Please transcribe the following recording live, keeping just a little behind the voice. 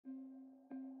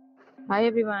Hi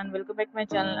everyone, welcome back to my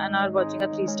channel and are watching a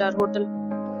 3-star hotel.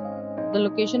 The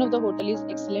location of the hotel is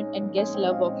excellent and guests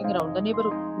love walking around the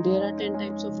neighborhood. There are 10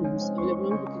 types of rooms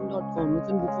available on booking.com. You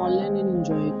can book online and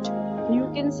enjoy it. You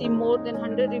can see more than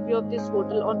 100 reviews of this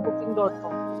hotel on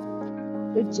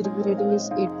booking.com. Its review rating is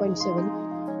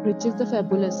 8.7, which is the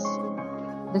fabulous.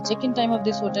 The check-in time of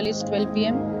this hotel is 12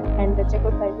 p.m. and the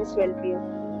check-out time is 12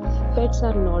 p.m. Pets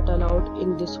are not allowed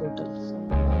in this hotel.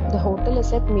 The hotel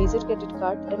accepts major credit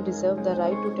card and reserves the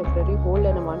right to temporarily hold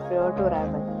an amount prior to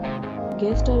arrival.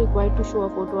 Guests are required to show a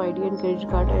photo ID and credit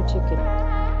card at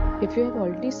check-in. If you have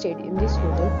already stayed in this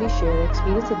hotel, please share your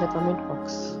experience in the comment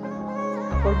box.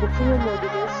 For booking or more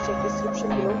details, check description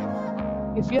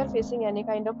below. If you are facing any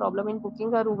kind of problem in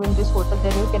booking a room in this hotel,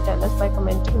 then you can tell us by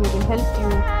commenting. We will help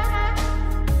you.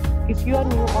 If you are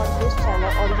new on this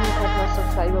channel or you have not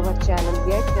subscribed our channel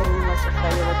yet, then you must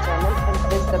subscribe our channel and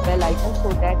press the bell icon so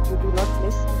that you do not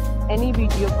miss any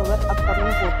video of our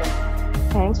upcoming hotel.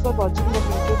 Thanks for watching the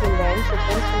video till the end. So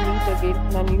friends, we meet